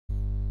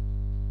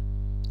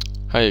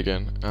Hi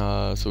again.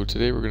 So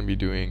today we're going to be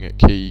doing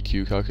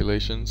KEQ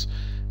calculations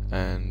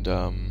and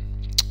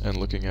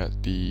looking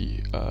at the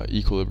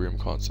equilibrium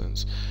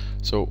constants.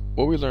 So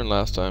what we learned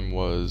last time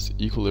was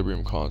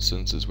equilibrium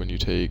constants is when you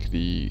take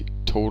the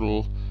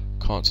total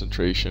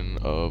concentration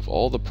of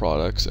all the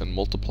products and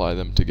multiply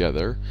them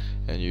together,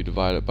 and you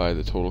divide it by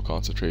the total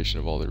concentration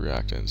of all the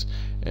reactants,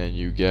 and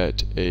you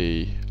get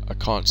a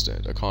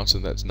constant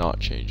that's not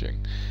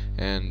changing.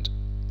 And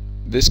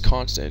this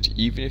constant,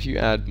 even if you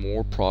add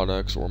more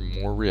products or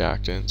more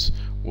reactants,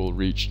 will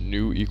reach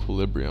new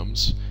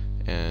equilibriums,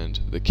 and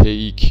the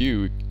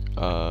KEQ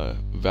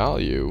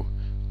value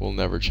will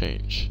never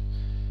change.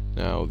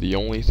 Now, the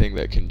only thing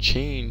that can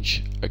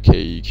change a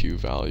KEQ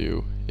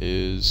value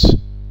is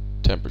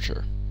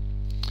temperature.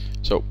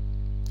 So,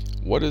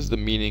 what is the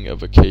meaning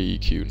of a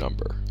KEQ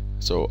number?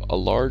 So, a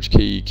large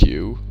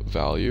KEQ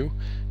value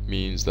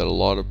means that a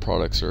lot of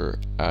products are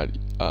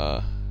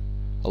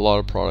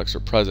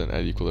present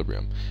at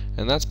equilibrium,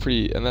 and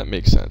that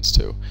makes sense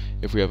too.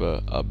 If we have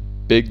a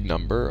big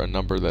number, a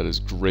number that is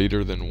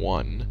greater than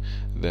 1,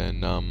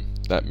 then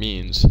that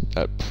means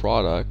that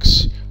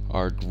products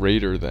are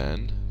greater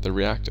than the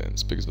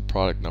reactants, because the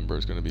product number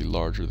is going to be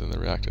larger than the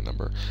reactant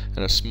number.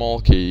 And a small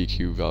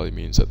KEQ value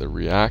means that the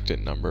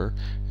reactant number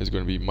is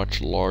going to be much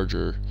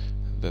larger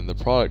than the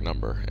product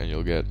number, and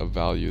you'll get a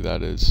value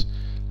that is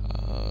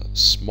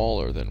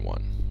smaller than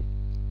 1.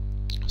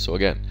 So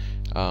again,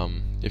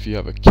 if you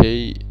have a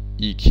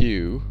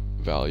KEQ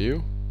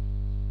value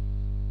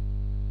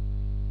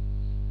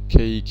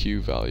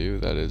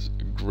that is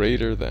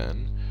greater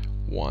than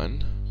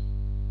 1,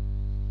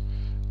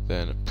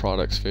 then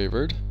products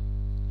favored,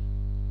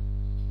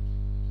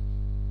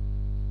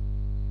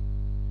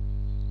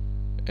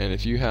 and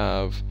if you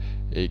have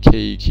a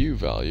KEQ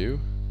value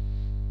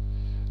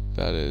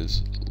that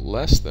is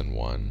less than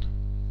 1,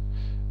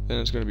 then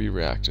it's going to be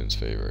reactants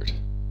favored.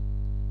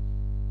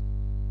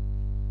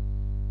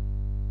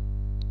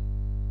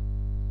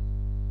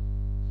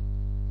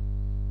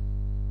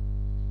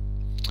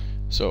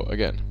 So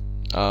again,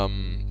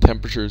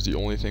 temperature is the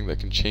only thing that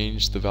can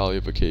change the value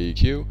of a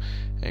KEQ,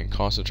 and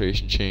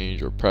concentration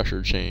change or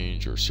pressure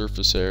change or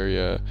surface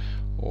area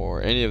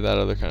or any of that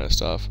other kind of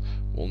stuff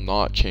will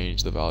not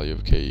change the value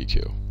of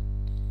KEQ.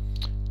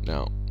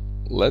 Now,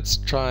 let's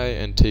try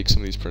and take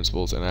some of these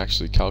principles and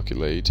actually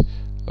calculate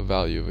a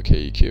value of a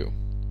KEQ.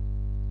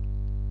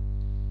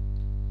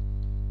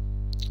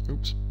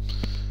 Oops.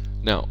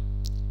 Now,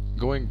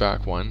 going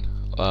back one,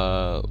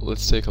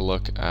 let's take a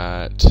look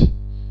at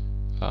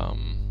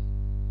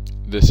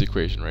this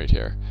equation right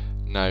here.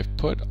 Now I've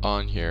put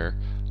on here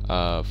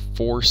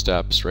 4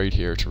 steps right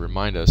here to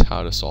remind us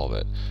how to solve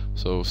it.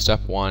 So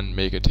step 1,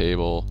 make a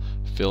table,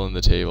 fill in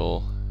the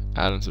table,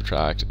 add and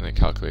subtract, and then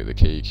calculate the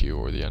KEQ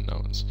or the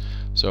unknowns.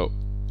 So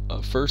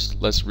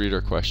first let's read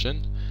our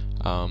question,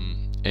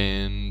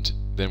 and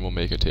then we'll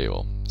make a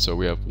table. So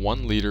we have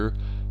 1 liter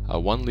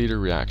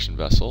reaction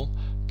vessel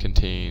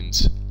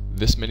contains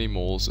this many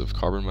moles of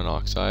carbon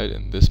monoxide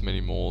and this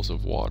many moles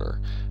of water.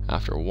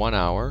 After 1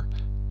 hour,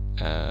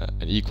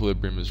 an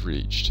equilibrium is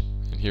reached.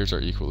 And here's our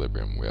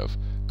equilibrium. We have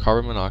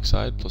carbon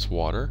monoxide plus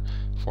water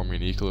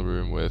forming an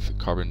equilibrium with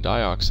carbon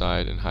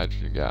dioxide and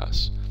hydrogen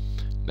gas.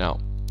 Now,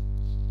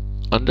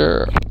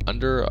 under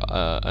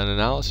an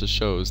analysis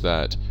shows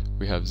that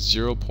we have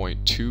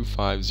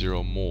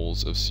 0.250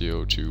 moles of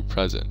CO2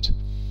 present.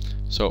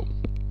 So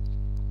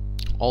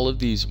all of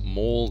these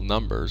mole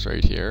numbers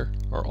right here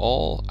are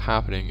all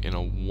happening in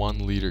a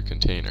 1 liter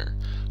container.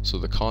 So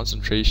the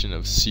concentration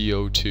of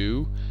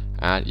CO2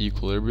 at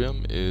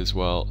equilibrium is,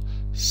 well,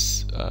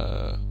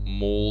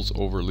 moles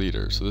over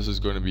liter. So this is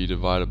going to be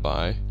divided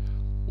by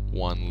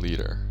 1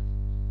 liter.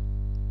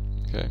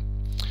 Okay,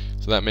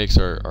 so that makes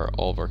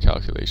all of our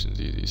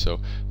calculations easy. So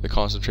the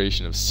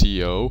concentration of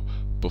CO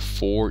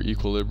before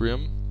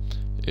equilibrium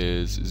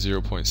is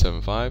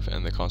 0.75,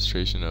 and the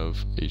concentration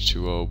of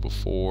H2O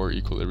before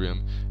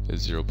equilibrium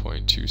is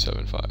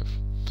 0.275.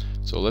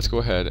 So let's go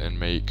ahead and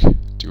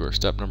do our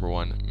step number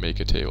 1, make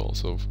a table.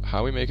 So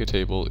how we make a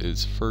table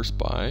is first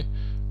by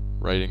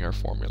writing our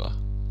formula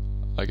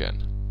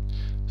again.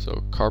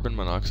 So carbon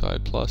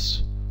monoxide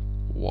plus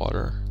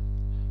water,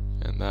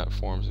 and that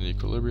forms an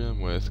equilibrium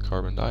with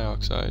carbon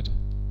dioxide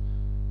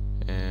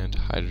and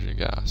hydrogen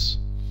gas.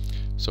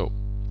 So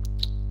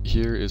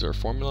here is our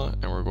formula,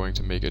 and we're going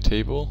to make a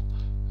table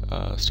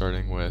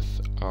starting with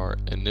our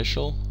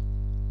initial,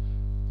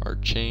 our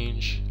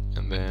change,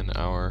 and then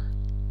our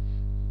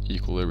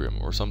equilibrium,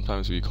 or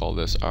sometimes we call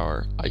this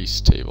our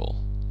ice table.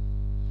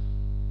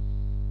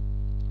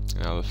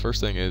 Now the first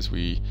thing is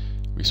we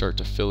start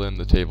to fill in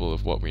the table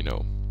of what we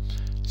know.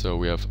 So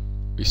we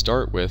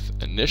start with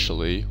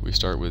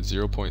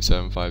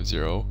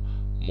 0.750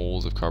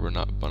 moles of carbon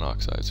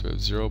monoxide. So we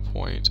have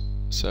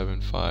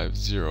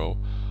 0.750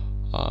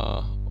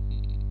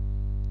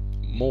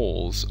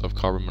 moles of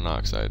carbon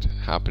monoxide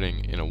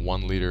happening in a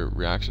 1 liter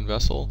reaction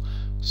vessel.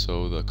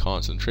 So the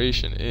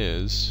concentration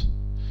is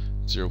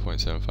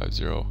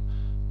 0.750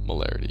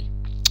 molarity.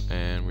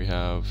 And we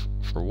have,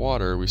 for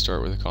water, we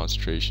start with a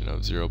concentration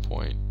of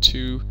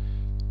 0.2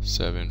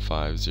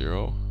 750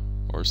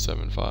 or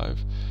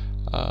 75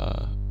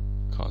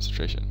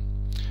 concentration.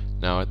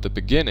 Now at the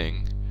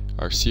beginning,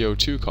 our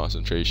CO2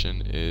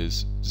 concentration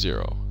is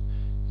 0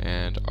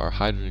 and our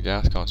hydrogen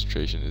gas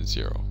concentration is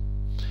 0.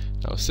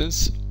 Now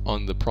since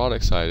on the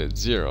product side it's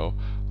 0,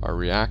 our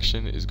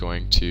reaction is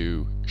going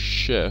to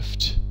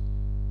shift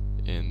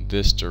in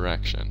this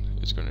direction.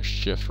 It's going to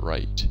shift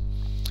right.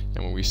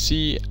 And when we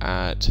see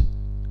at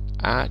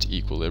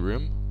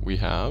equilibrium, we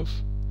have,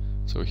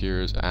 so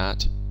here is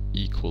at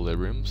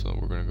equilibrium, so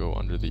we're going to go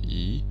under the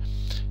E,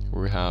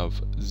 where we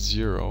have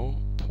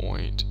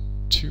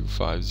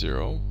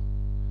 0.250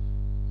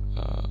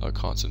 a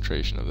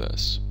concentration of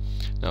this.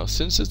 Now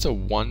since it's a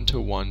 1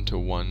 to 1 to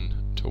 1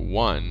 to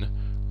 1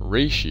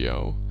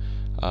 ratio,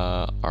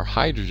 our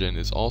hydrogen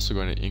is also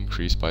going to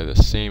increase by the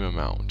same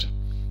amount,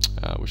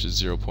 which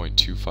is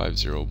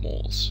 0.250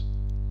 moles.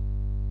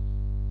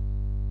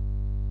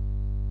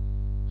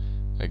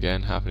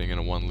 Again, happening in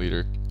a 1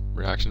 liter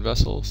reaction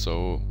vessel,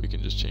 so we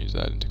can just change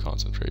that into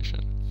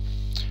concentration.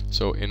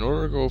 So in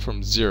order to go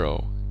from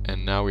 0,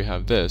 and now we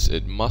have this,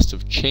 it must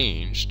have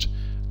changed,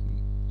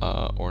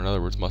 or in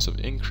other words, must have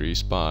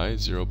increased by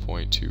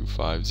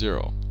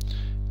 0.250.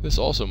 This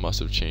also must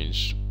have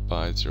changed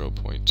by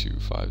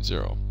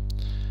 0.250.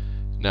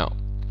 Now,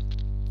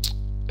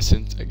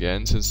 since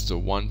it's a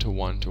 1 to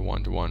 1 to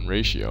 1 to 1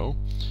 ratio,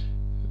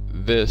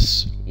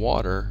 this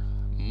water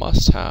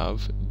must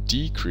have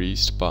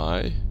decreased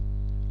by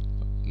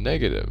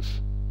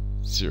negative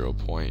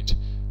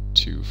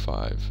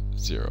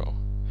 0.250.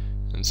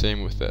 And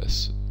same with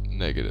this,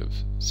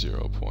 negative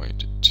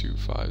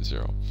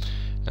 0.250.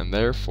 And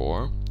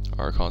therefore,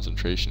 our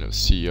concentration of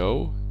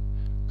CO,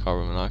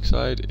 carbon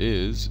monoxide,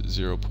 is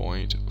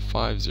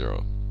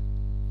 0.50.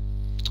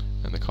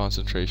 And the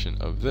concentration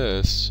of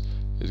this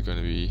is going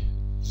to be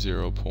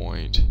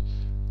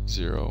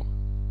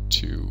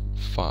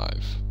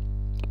 0.025.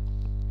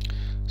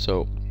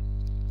 So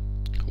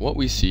what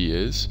we see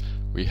is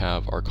we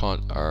have our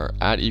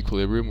at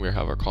equilibrium, we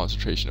have our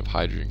concentration of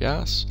hydrogen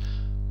gas,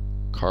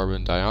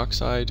 carbon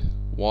dioxide,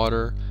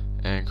 water,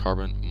 and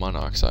carbon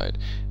monoxide.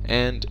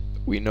 And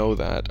we know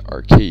that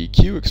our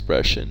KEQ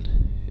expression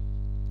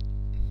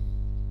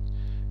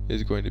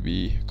is going to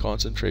be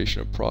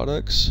concentration of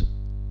products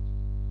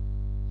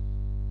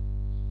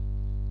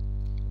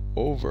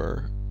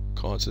over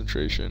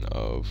concentration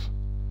of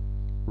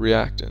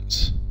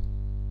reactants.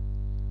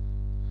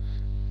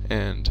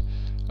 And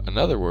in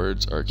other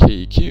words, our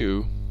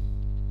KEQ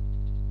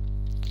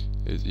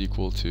is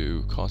equal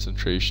to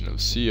concentration of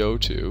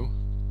CO2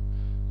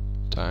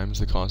 times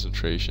the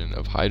concentration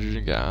of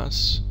hydrogen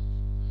gas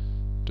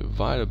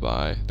divided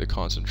by the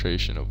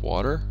concentration of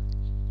water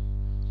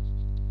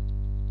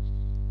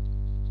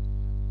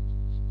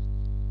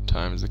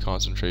times the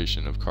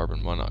concentration of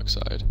carbon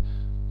monoxide.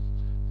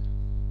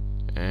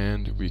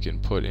 And we can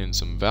put in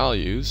some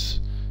values.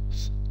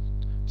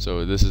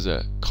 So this is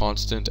a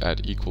constant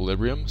at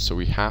equilibrium, so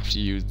we have to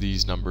use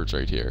these numbers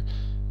right here,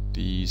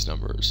 these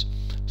numbers.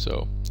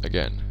 So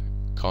again,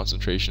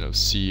 concentration of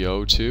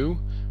CO2,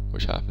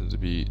 which happens to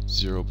be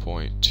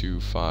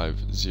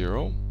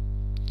 0.250,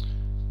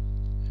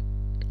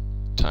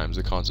 times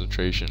the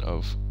concentration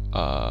of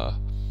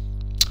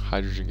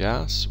hydrogen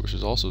gas, which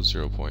is also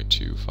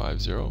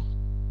 0.250,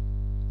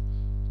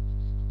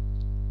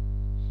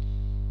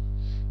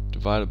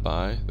 divided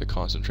by the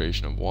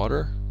concentration of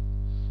water,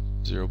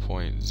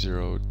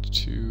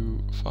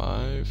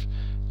 0.025,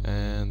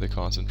 and the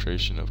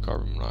concentration of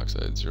carbon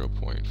monoxide,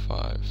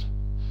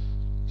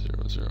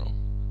 0.500.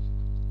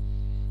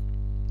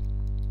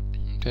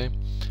 Okay,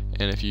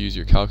 and if you use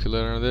your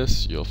calculator on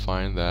this, you'll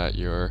find that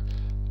your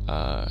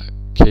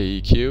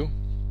KEQ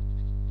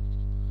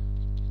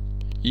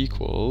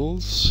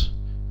equals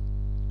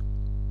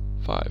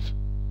 5.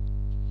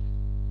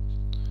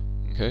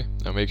 Okay,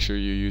 now make sure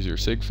you use your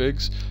sig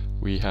figs.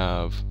 We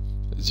have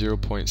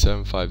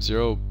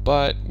 0.750,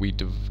 but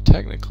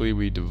technically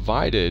we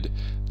divided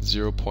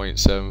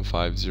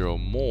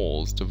 0.750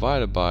 moles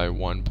divided by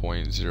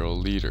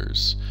 1.0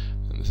 liters,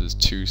 and this is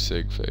 2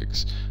 sig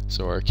figs.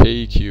 So our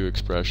KEQ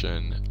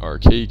expression, our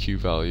KEQ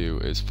value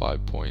is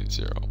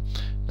 5.0.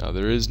 Now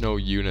there is no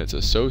units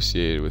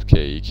associated with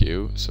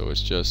KEQ, so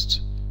it's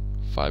just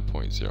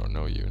 5.0,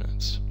 no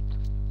units.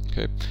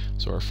 Okay,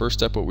 so our first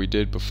step, what we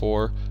did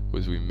before,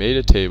 was we made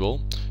a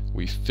table.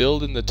 We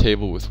filled in the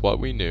table with what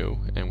we knew,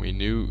 and we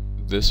knew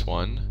this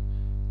one,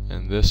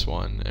 and this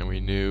one, and we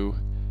knew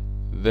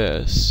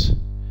this,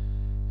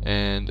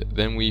 and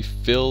then we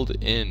filled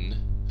in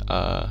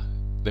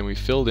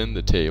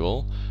the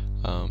table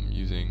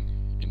using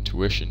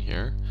intuition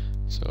here.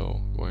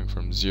 So going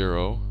from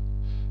 0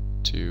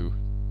 to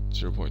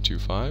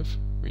 0.25,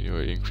 we knew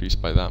it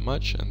increased by that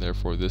much, and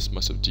therefore this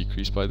must have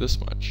decreased by this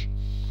much.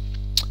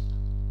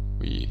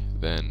 We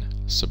then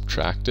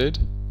subtracted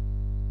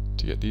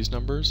to get these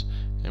numbers,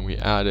 and we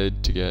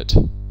added to get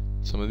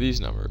some of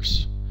these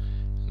numbers,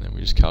 and then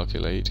we just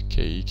calculate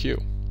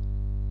KEQ.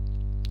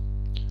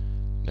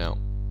 Now,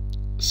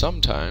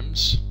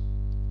 sometimes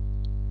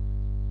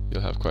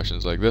you'll have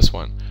questions like this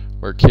one,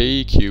 where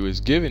KEQ is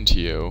given to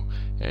you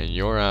and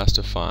you're asked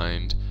to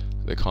find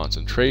the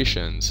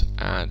concentrations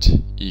at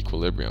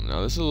equilibrium.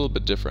 Now this is a little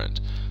bit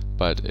different,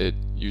 but it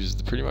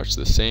uses pretty much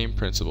the same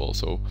principle.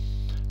 So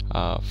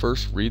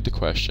first read the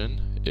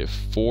question. If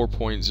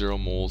 4.0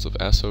 moles of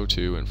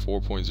SO2 and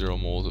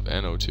 4.0 moles of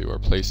NO2 are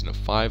placed in a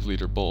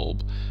 5-liter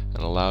bulb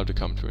and allowed to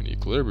come to an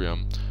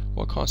equilibrium,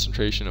 what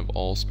concentration of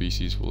all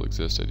species will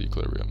exist at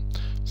equilibrium?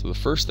 So the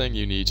first thing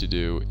you need to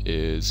do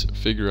is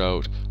figure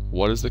out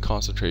what is the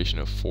concentration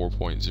of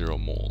 4.0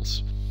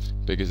 moles,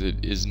 because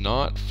it is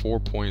not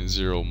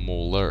 4.0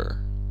 molar.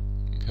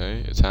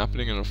 Okay, it's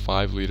happening in a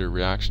 5-liter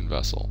reaction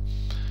vessel.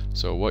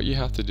 So what you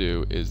have to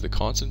do is the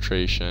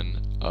concentration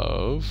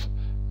of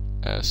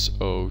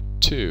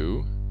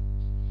SO2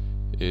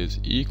 is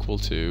equal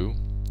to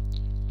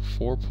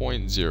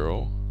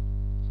 4.0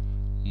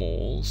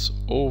 moles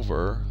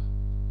over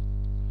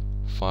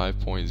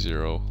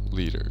 5.0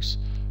 liters,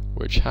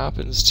 which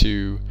happens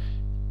to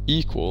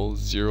equal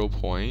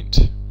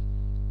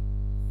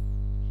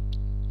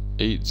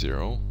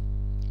 0.80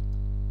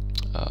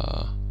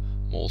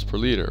 moles per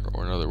liter,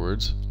 or in other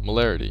words,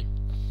 molarity.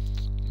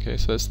 Okay,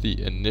 so that's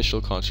the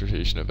initial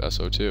concentration of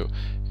SO2,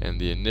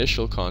 and the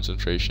initial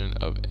concentration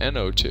of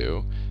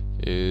NO2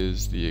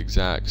 is the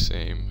exact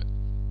same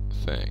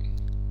thing.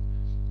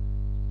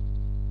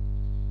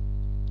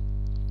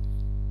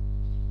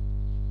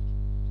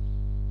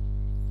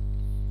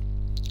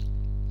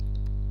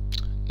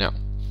 Now,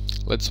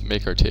 let's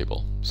make our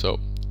table. So,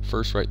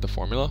 first write the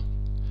formula.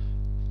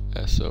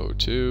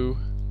 SO2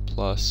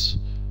 plus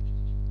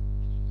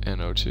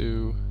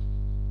NO2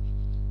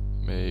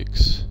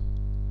 makes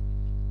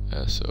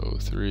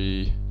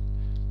SO3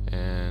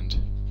 and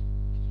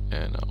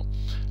NO.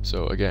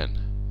 So again,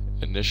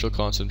 initial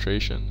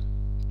concentration,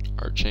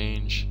 our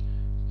change,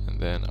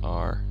 and then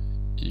our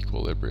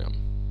equilibrium.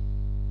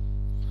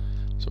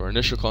 So our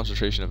initial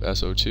concentration of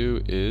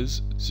SO2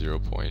 is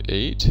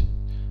 0.8.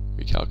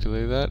 We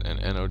calculated that, and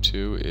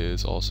NO2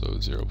 is also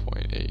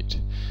 0.8.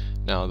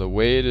 Now the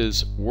way it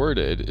is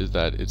worded is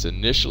that it's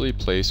initially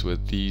placed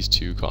with these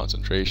two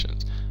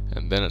concentrations,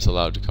 and then it's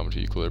allowed to come to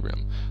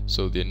equilibrium.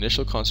 So the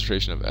initial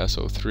concentration of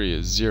SO3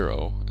 is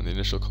 0, and the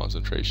initial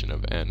concentration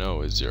of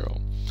NO is 0.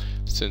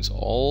 Since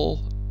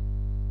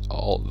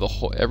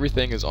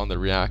everything is on the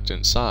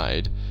reactant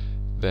side,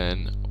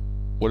 then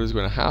what is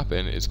going to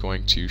happen is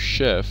going to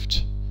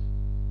shift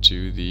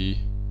to the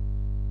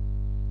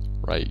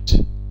right.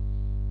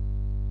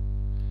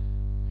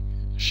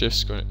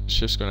 Shift's going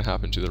to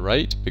happen to the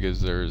right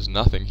because there's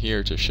nothing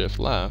here to shift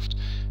left,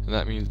 and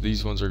that means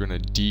these ones are going to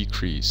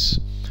decrease.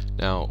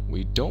 Now,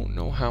 we don't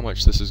know how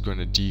much this is going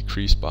to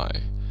decrease by,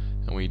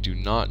 and we do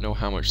not know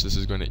how much this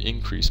is going to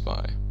increase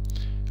by,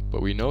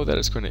 but we know that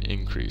it's going to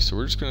increase, so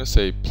we're just going to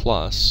say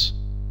plus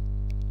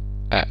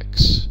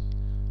x.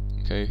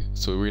 Okay,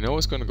 so we know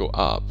it's going to go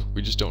up,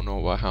 we just don't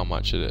know about how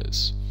much it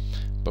is.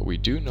 But we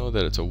do know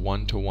that it's a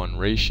 1-to-1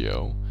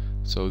 ratio,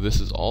 so this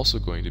is also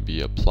going to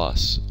be a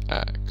plus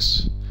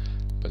x.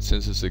 But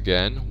since it's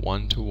again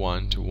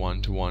 1-to-1 to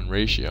 1-to-1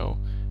 ratio,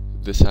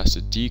 this has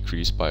to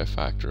decrease by a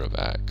factor of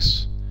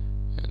x.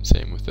 And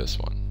same with this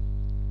one.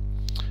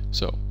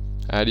 So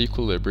at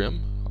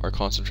equilibrium, our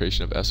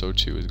concentration of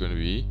SO2 is going to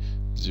be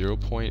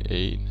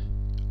 0.8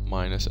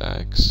 minus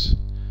x.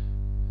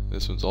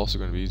 This one's also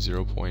going to be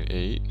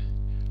 0.8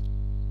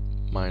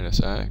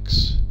 minus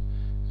x.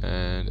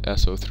 And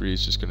SO3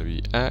 is just going to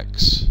be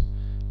x.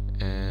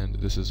 And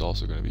this is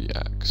also going to be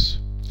x.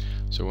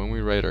 So when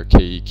we write our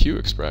KEQ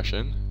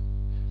expression,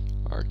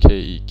 our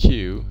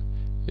KEQ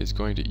is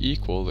going to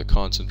equal the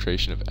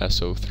concentration of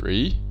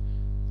SO3,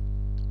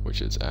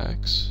 which is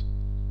x,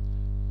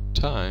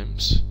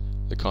 times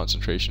the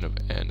concentration of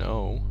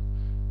NO,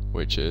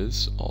 which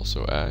is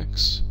also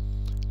x,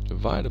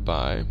 divided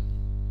by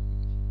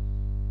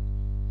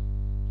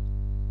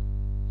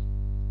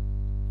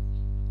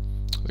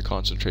the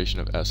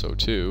concentration of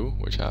SO2,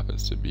 which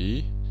happens to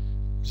be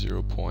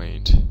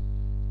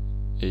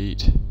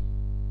 0.80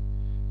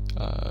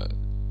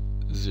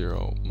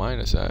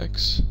 minus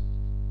x,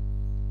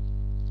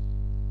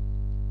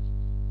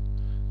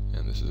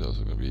 and this is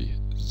also going to be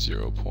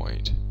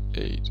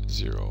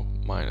 0.80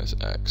 minus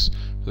x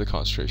for the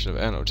concentration of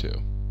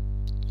NO2.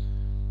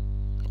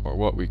 Or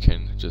what we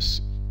can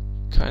just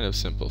kind of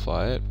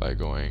simplify it by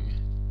going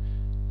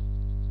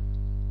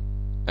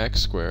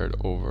x squared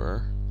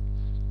over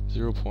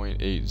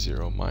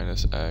 0.80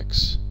 minus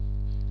x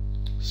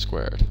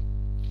squared.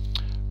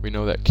 We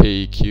know that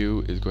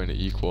KEQ is going to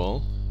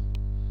equal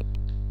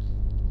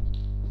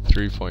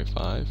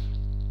 3.5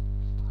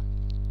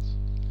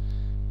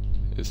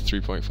 is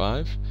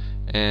 3.5,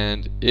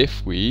 and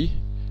if we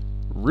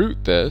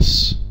root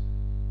this,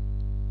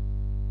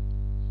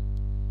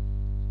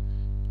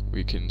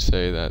 we can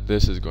say that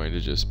this is going to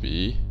just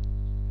be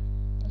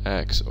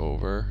x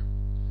over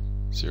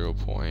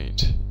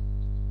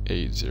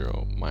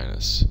 0.80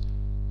 minus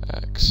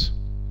x.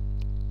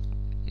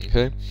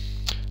 Okay,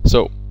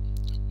 so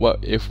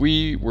what if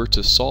we were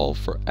to solve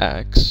for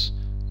x?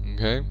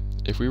 Okay,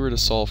 if we were to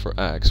solve for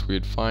x,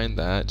 we'd find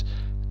that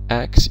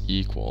x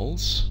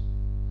equals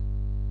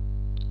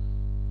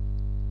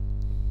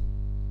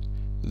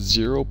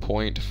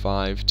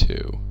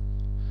 0.52.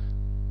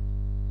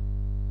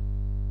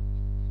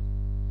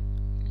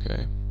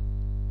 Okay.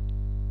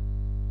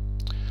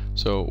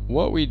 So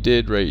what we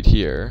did right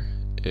here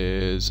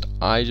is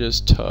I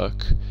just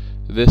took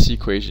this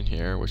equation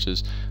here, which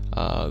is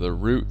the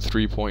root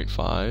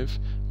 3.5,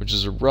 which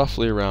is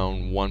roughly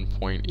around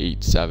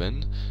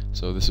 1.87.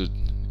 So this would,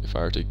 if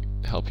I were to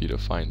help you to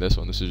find this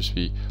one, this would just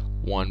be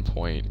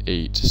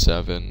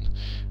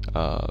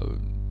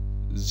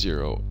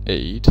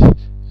 1.8708,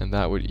 and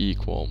that would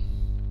equal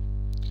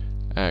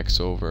x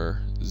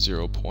over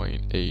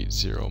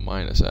 0.80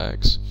 minus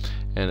x.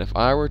 And if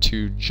I were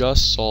to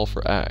just solve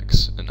for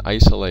x and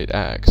isolate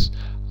x,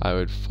 I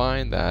would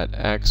find that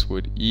x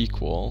would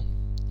equal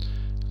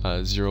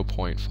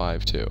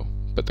 0.52.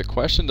 But the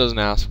question doesn't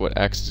ask what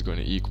x is going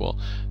to equal.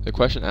 The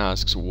question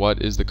asks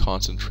what is the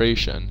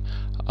concentration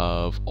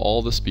of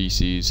all the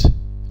species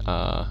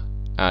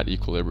at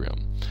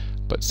equilibrium.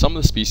 But some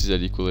of the species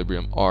at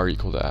equilibrium are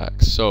equal to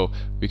x. So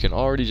we can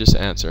already just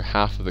answer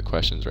half of the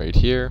questions right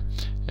here,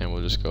 and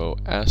we'll just go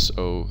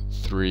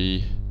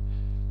SO3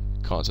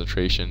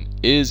 concentration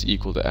is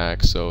equal to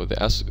x, so the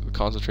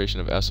concentration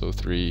of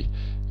SO3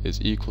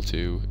 is equal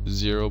to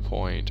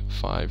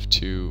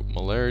 0.52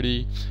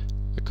 molarity.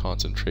 The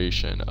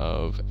concentration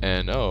of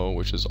NO,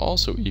 which is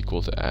also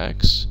equal to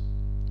x,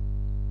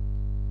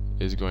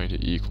 is going to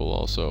equal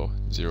also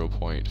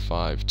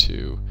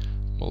 0.52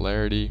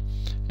 molarity.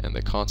 And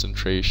the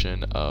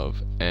concentration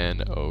of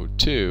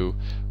NO2,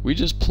 we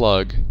just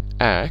plug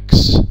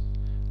x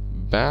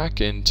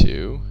back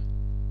into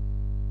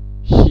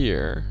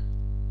here.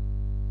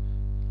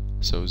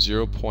 So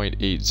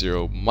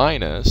 0.80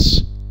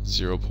 minus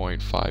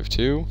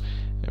 0.52,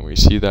 and we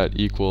see that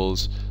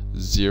equals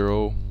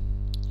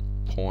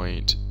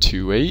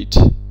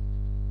 0.28.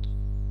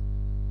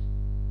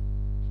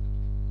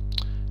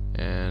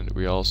 And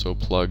we also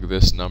plug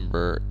this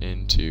number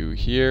into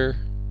here,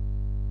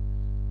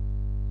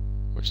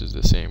 which is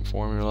the same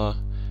formula,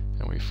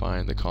 and we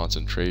find the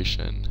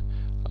concentration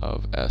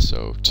of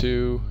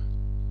SO2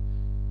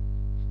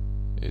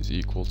 is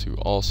equal to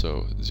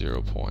also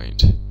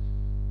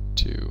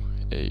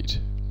 0.28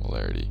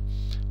 molarity.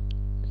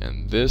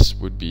 And this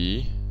would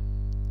be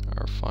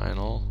our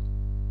final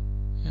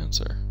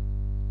answer.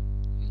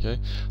 Okay,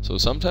 so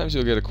sometimes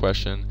you'll get a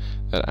question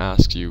that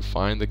asks you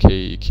find the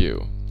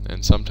KEQ,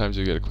 and sometimes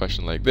you'll get a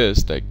question like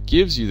this that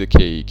gives you the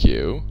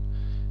KEQ,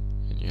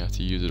 and you have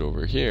to use it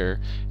over here,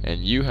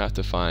 and you have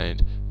to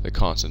find the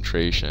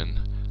concentration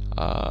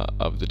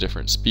of the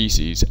different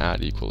species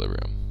at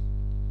equilibrium.